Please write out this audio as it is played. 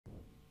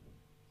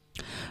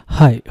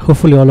Hi,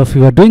 hopefully all of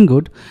you are doing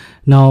good.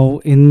 Now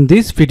in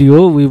this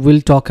video we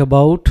will talk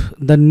about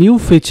the new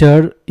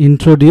feature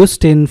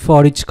introduced in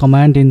foreach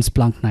command in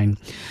Splunk 9.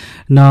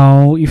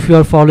 Now if you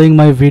are following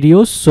my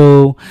videos,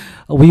 so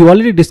we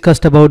already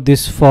discussed about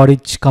this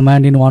foreach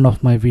command in one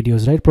of my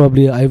videos, right?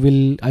 Probably I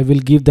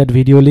will give that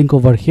video link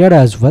over here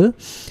as well,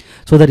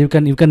 so that you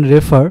can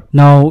refer.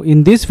 Now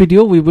in this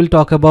video we will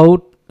talk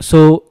about,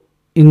 so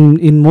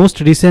in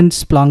most recent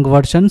Splunk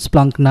version,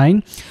 Splunk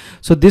 9,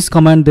 so this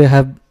command they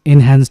have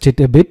enhanced it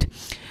a bit,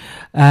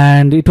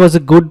 and it was a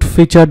good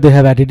feature they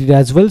have added it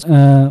as well,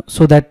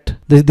 so that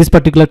this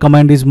particular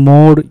command is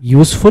more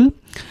useful.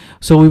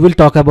 So we will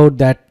talk about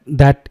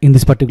that in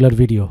this particular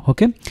video.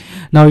 Okay,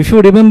 now if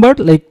you remember,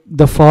 like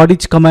the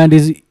foreach command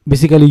is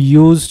basically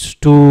used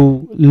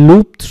to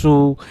loop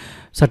through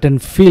certain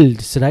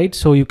fields, right?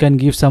 So you can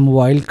give some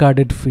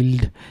wildcarded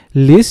field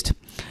list,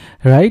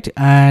 right?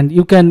 And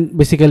you can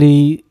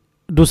basically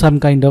do some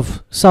kind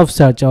of sub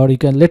search, or you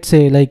can, let's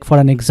say, like for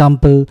an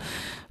example,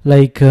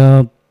 like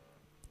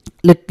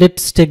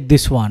let's take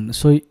this one.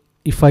 So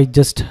if I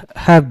just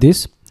have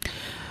this,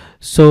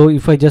 so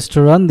if I just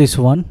run this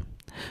one,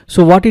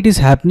 so what it is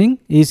happening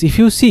is, if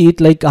you see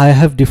it, like I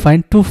have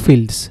defined two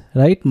fields,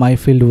 right? My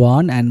field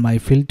 1 and my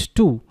field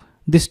 2,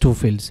 these two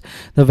fields.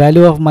 The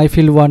value of my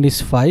field 1 is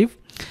 5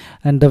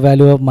 and the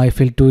value of my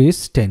field 2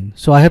 is 10.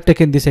 So I have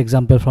taken this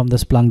example from the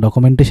Splunk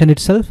documentation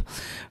itself,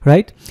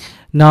 right?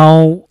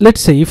 Now let's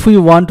say if we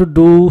want to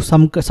do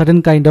some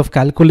certain kind of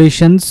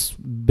calculations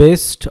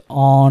based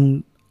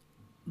on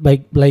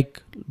by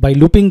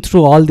looping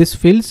through all these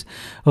fields,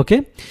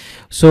 okay,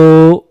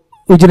 so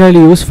we generally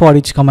use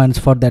foreach commands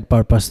for that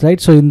purpose,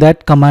 right? So in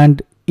that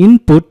command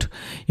input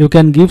you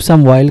can give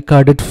some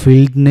wildcarded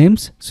field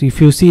names. So if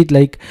you see it,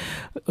 like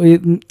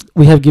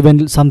we have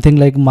given something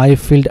like my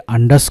field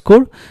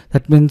underscore,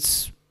 that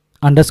means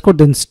underscore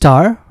then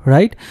star,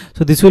 right?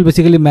 So this will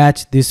basically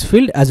match this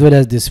field as well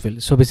as this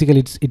field. So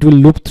basically it will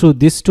loop through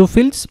these two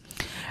fields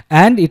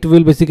and it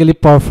will basically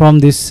perform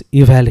this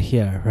eval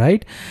here,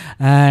 right?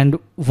 And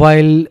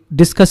while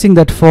discussing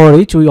that for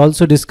each, we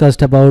also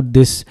discussed about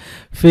this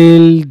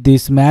field,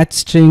 this match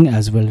string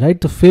as well, right?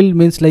 The field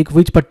means like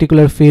which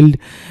particular field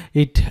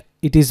it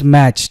is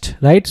matched,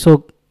 right?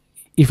 So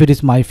if it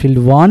is my field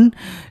 1,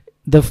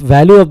 the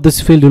value of this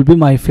field will be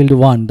my field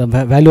 1, the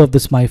value of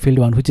this my field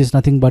 1, which is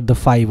nothing but the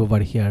 5 over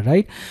here,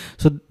 right?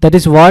 So that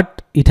is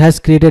what it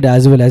has created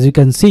as well. As you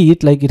can see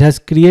it, like it has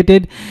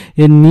created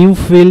a new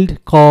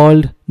field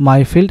called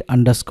my field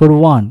underscore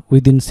 1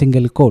 within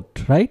single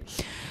quote, right?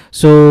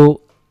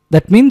 So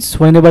that means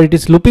whenever it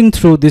is looping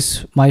through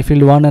this my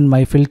field 1 and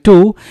my field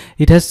 2,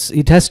 it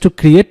has to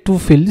create two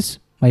fields,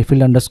 my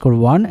field underscore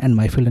 1 and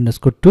my field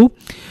underscore 2,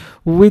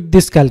 with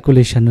this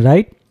calculation,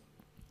 right?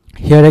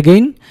 Here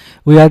again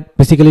we are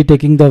basically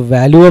taking the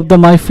value of the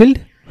my field,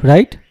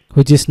 right,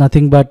 which is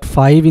nothing but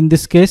 5 in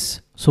this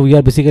case. So we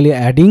are basically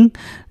adding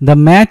the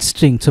match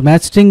string. So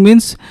match string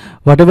means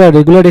whatever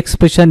regular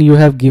expression you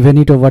have given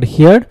it over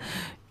here,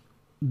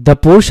 the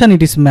portion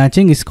it is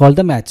matching is called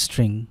the match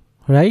string,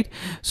 right?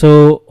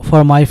 So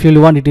for my field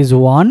 1 it is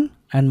 1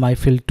 and my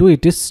field 2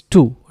 it is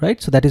 2,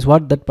 right? So that is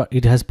what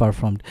it has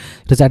performed.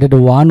 It has added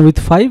 1 with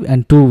 5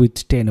 and 2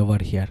 with 10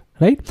 over here,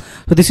 right?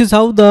 So this is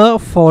how the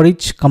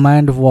foreach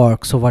command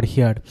works over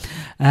here.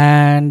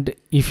 And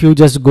if you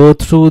just go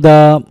through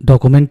the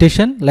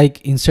documentation, like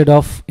instead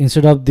of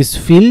this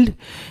field,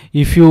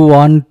 if you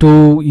want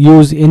to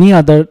use any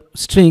other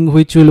string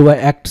which will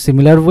act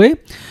similar way,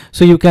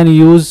 so you can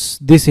use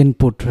this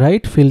input,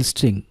 right, field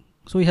string.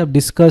 So we have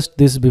discussed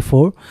this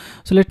before.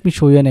 So let me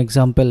show you an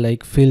example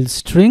like field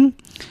string.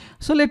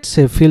 So let's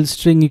say field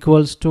string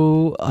equals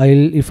to,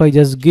 if I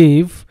just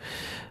give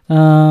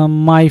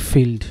my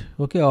field,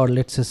 okay, or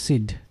let's say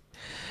seed.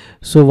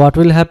 So what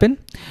will happen?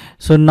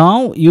 So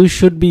now you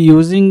should be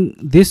using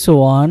this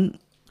one,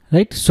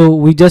 right? So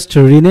we just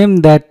rename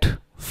that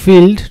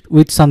field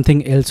with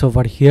something else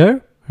over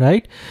here,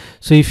 right?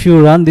 So if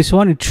you run this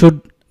one, it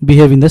should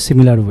behave in the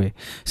similar way.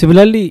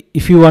 Similarly,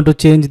 if you want to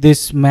change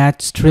this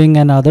match string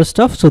and other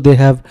stuff, so they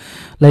have,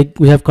 like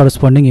we have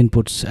corresponding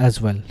inputs as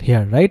well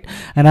here, right?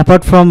 And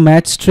apart from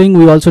match string,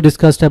 we also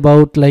discussed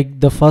about like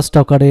the first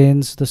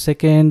occurrence, the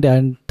second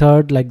and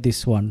third, like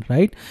this one,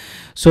 right?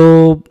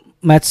 So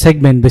match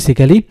segment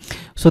basically.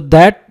 So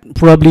that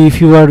probably if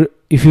you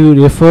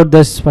refer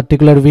this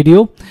particular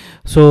video,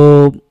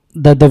 so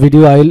the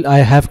video I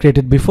have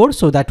created before,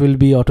 so that will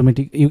be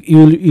automatic.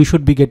 You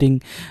should be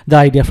getting the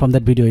idea from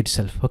that video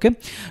itself. Okay,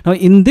 now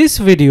in this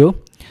video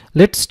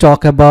let's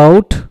talk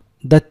about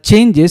the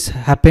changes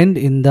happened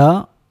in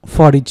the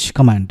foreach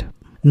command.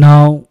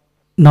 Now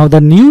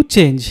the new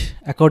change,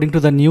 according to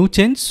the new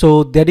change,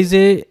 so there is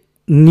a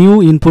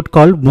new input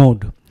called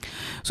mode.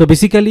 So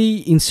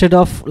basically instead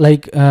of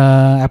like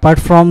apart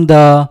from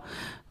the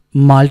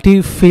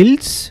multi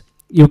fields,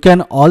 you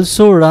can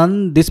also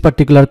run this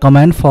particular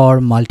command for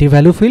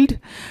multi-value field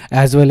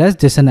as well as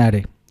Json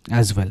Array.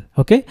 as well.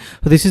 Okay,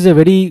 so this is a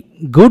very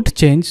good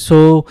change.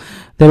 So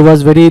there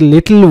was very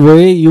little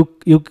way you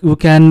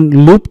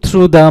can loop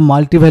through the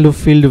multi-value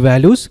field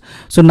values.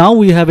 So now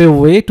we have a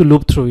way to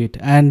loop through it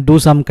and do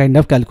some kind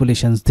of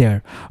calculations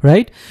there,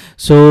 right?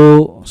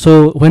 So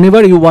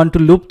whenever you want to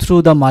loop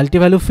through the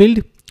multi-value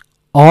field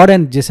or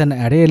an JSON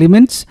array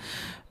elements,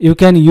 you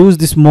can use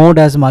this mode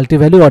as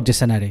multi-value or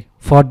JSON array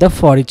for the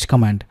foreach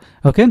command.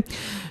 Okay,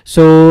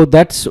 so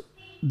that's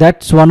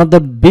one of the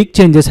big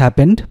changes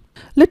happened.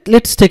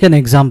 Let's take an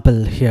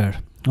example here.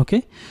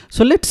 Okay,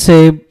 so let's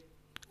say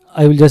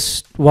I will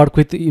just work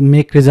with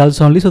make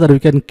results only so that we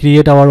can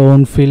create our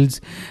own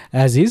fields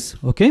as is.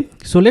 Okay,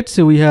 so let's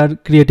say we are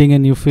creating a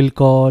new field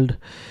called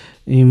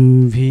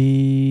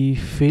mv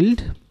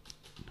field.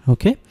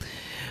 Okay,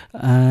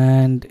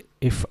 and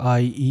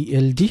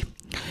field,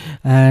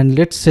 and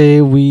let's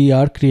say we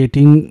are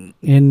creating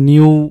a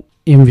new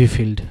mv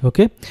field.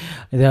 Okay,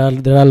 there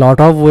are a lot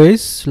of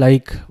ways,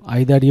 like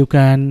either you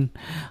can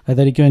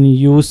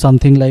use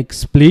something like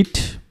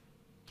split,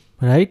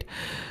 right?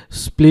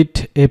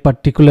 Split a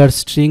particular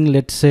string,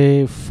 let's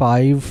say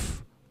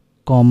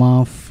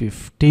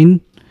 5,15,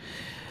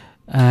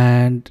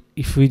 and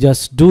if we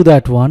just do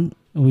that one,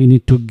 we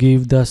need to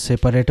give the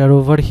separator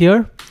over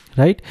here,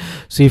 right?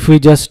 So if we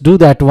just do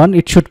that one,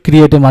 it should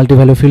create a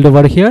multi-value field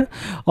over here.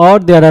 Or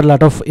there are a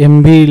lot of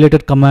mv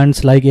related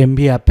commands like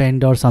mv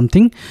append or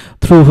something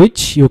through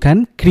which you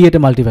can create a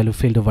multi-value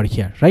field over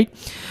here, right?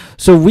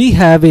 So we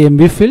have a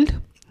mv field.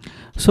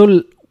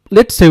 So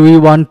let's say we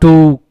want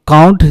to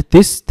count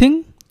this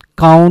thing,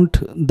 count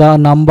the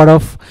number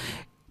of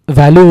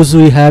values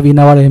we have in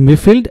our mv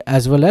field,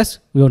 as well as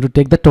we want to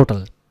take the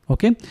total.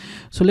 Okay,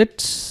 so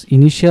let's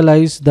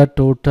initialize the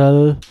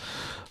total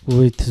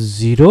with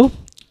 0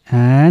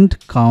 and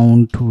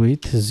count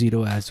with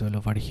 0 as well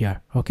over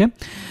here. Okay,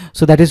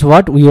 so that is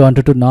what we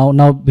wanted to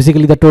now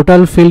basically the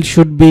total field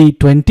should be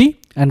 20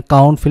 and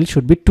count field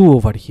should be 2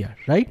 over here,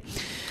 right?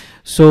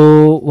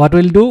 So what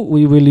we'll do,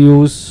 we will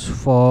use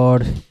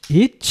for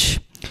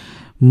each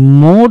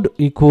mode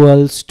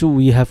equals to,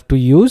 we have to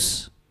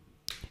use,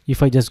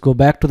 if I just go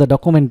back to the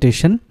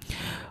documentation,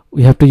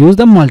 we have to use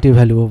the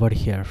multi-value over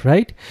here,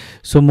 right?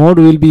 So mode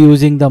will be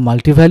using the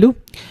multi-value,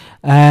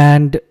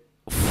 and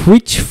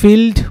which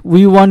field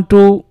we want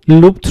to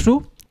loop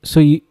through. So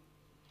it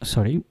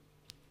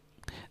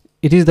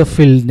is the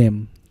field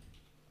name,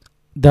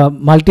 the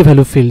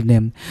multi-value field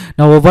name.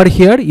 Now over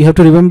here you have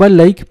to remember,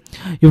 like,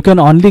 you can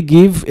only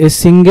give a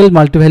single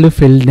multi-value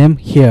field name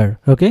here.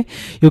 Okay,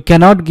 you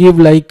cannot give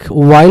like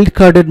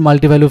wild-carded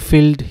multi-value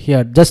field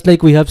here, just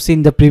like we have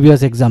seen the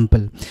previous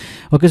example.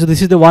 Okay, so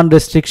this is the one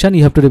restriction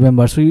you have to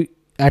remember. So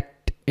at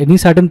any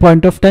certain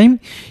point of time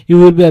you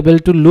will be able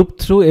to loop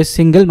through a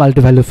single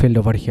multi-value field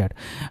over here.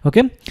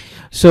 Okay,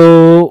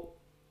 so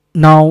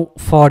now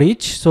for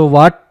each, so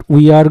what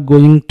we are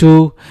going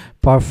to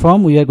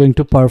perform, we are going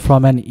to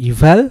perform an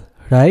eval,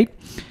 right?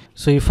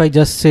 So if I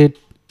just say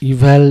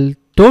eval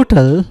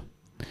total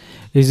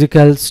is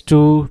equals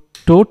to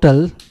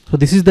total, so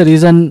this is the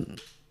reason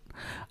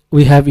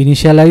we have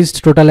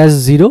initialized total as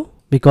 0,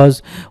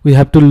 because we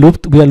have to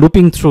loop, we are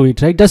looping through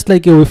it, right? Just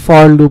like a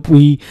for loop,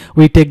 we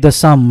take the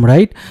sum,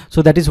 right?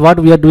 So that is what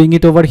we are doing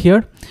it over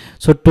here.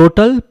 So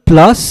total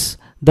plus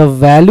the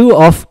value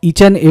of each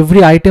and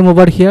every item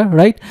over here,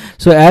 right?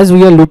 So as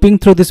we are looping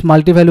through this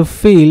multi-value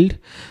field,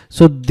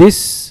 so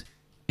this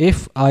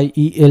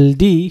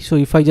field, so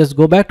if I just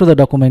go back to the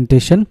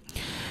documentation,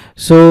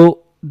 so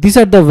these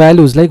are the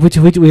values like which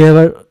we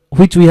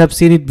have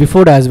seen it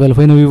before as well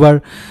when we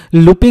were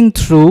looping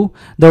through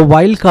the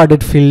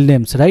wild-carded field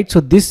names, right?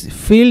 So this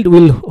field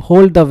will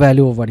hold the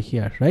value over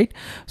here, right?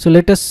 So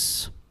let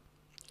us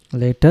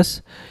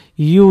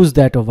use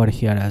that over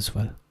here as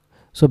well.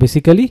 So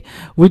basically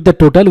with the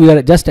total we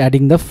are just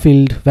adding the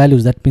field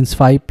values, that means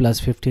 5 plus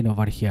 15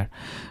 over here.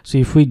 So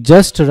if we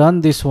just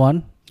run this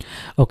one,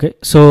 okay,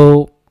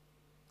 so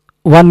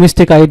one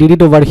mistake I did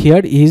it over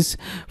here is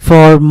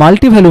for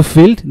multi-value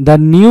field, the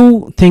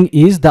new thing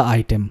is the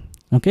item.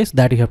 Okay, so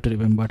that you have to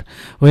remember.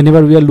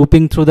 Whenever we are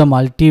looping through the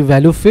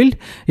multi-value field,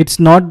 it's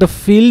not the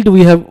field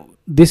we have,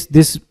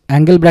 this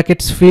angle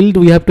brackets field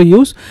we have to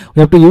use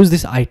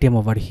this item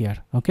over here.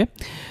 Okay,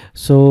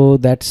 so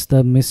that's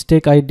the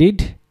mistake I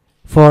did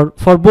for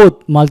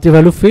both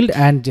multi-value field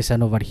and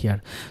JSON over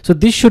here. So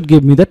this should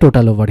give me the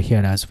total over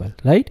here as well,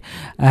 right?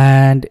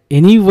 And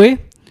anyway,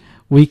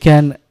 we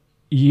can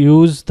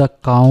use the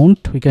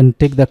count, we can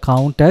take the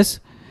count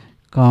as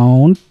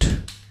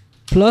count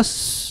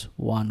plus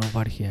 1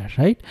 over here,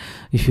 right?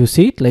 If you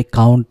see it, like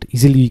count,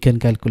 easily you can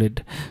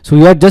calculate. So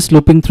we are just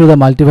looping through the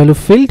multi-value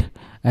field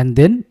and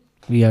then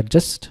we are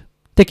just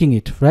taking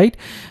it, right?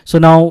 So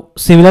now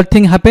similar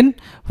thing happen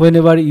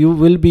whenever you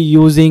will be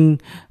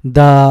using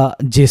the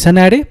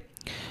JSON array.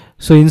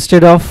 So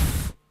instead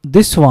of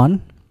this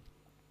one,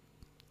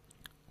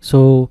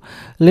 so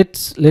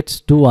let's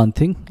do one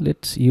thing,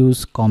 let's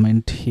use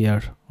comment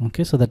here,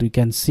 okay, so that we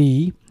can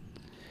see.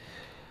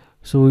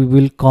 So we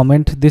will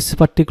comment this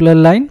particular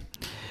line,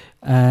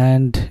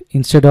 and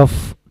instead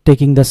of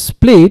taking the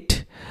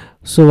split,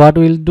 So what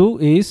we'll do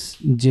is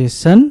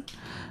JSON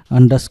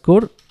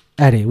underscore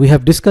array. We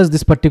have discussed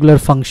this particular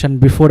function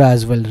before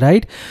as well,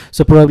 right?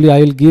 So probably I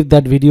will give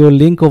that video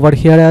link over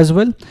here as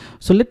well.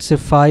 So let's say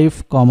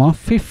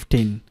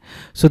 5,15.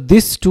 So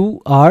these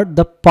two are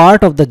the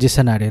part of the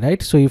JSON array,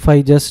 right? So if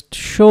I just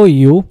show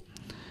you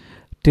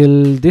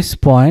till this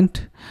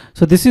point,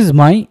 so this is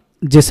my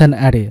JSON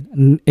array.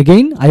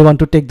 Again, I want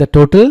to take the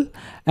total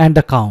and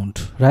the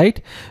count,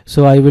 right?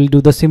 So I will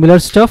do the similar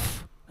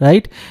stuff,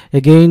 right?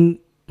 Again,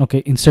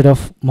 okay, instead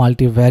of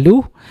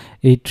multi-value,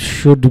 it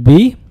should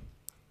be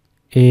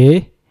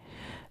a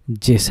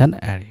JSON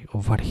array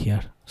over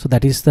here. So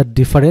that is the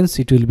difference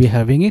it will be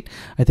having it.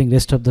 I think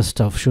rest of the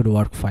stuff should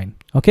work fine.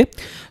 Okay,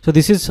 so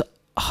this is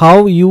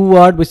how you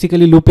are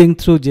basically looping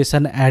through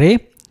JSON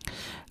array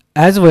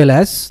as well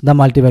as the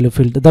multi-value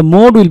field. The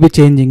mode will be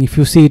changing if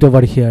you see it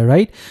over here,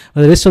 right?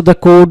 The rest of the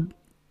code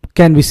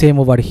can be same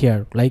over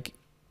here, like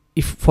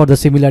if for the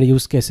similar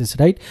use cases,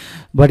 right?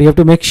 But you have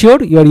to make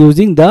sure you are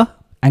using the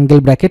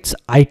angle brackets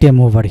item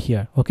over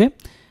here. Okay,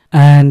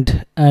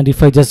 and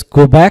if I just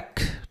go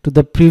back to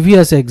the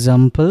previous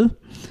example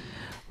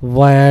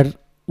where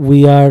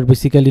we are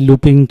basically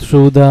looping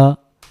through the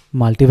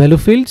multi-value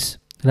fields,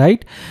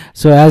 right?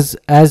 So as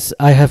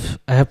I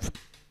have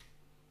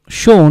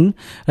shown,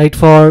 right,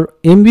 for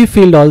MV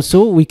field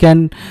also we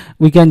can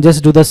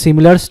just do the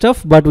similar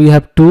stuff, but we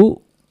have to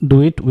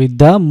do it with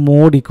the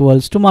mode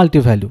equals to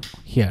multi-value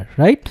here,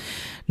 right?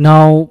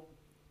 Now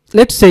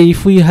let's say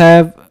if we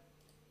have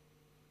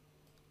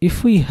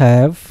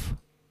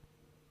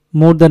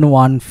more than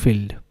one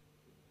field,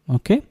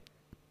 okay,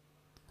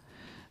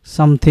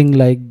 something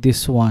like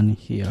this one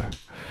here,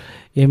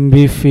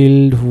 MV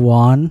field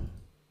 1,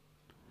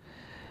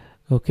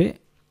 okay,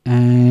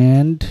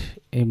 and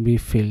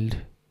MV field,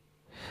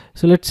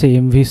 so let's say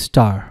MV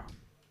star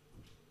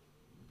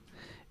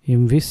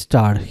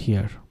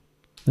here.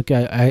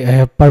 Okay, I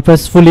have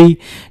purposefully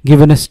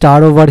given a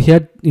star over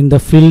here in the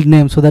field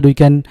name so that we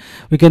can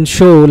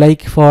show,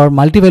 like for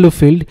multi-value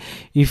field,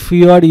 if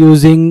we are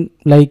using,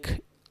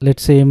 like,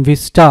 let's say MV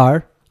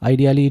star,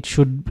 ideally it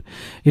should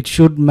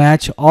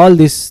match all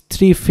these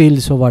three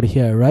fields over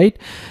here, right?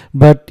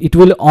 But it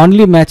will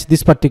only match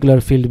this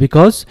particular field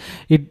because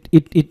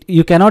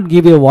you cannot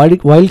give a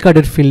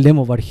wildcarded field name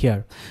over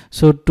here.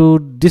 So to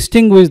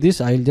distinguish this,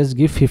 I'll just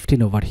give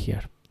 15 over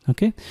here.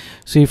 Okay,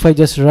 so if I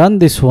just run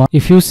this one,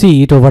 if you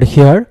see it over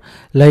here,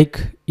 like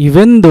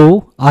even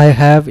though I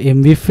have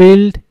MV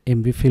field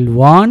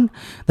 1,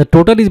 the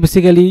total is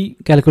basically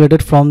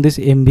calculated from this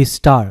MV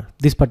star,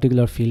 this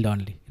particular field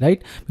only,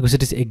 right? Because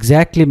it is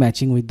exactly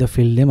matching with the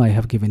field name I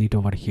have given it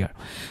over here.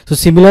 So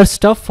similar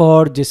stuff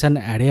for JSON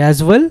array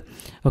as well.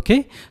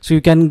 Okay, so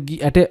you can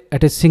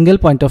at a single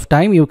point of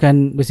time, you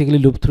can basically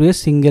loop through a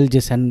single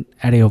JSON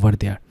array over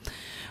there.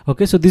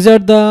 Okay, so these are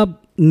the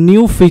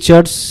new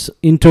features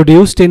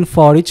introduced in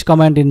foreach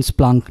command in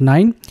Splunk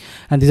 9,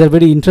 and these are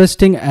very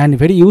interesting and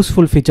very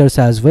useful features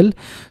as well.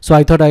 So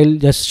I thought I'll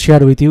just share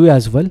with you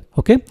as well.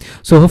 Okay,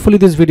 so hopefully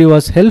this video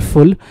was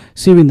helpful.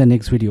 See you in the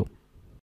next video.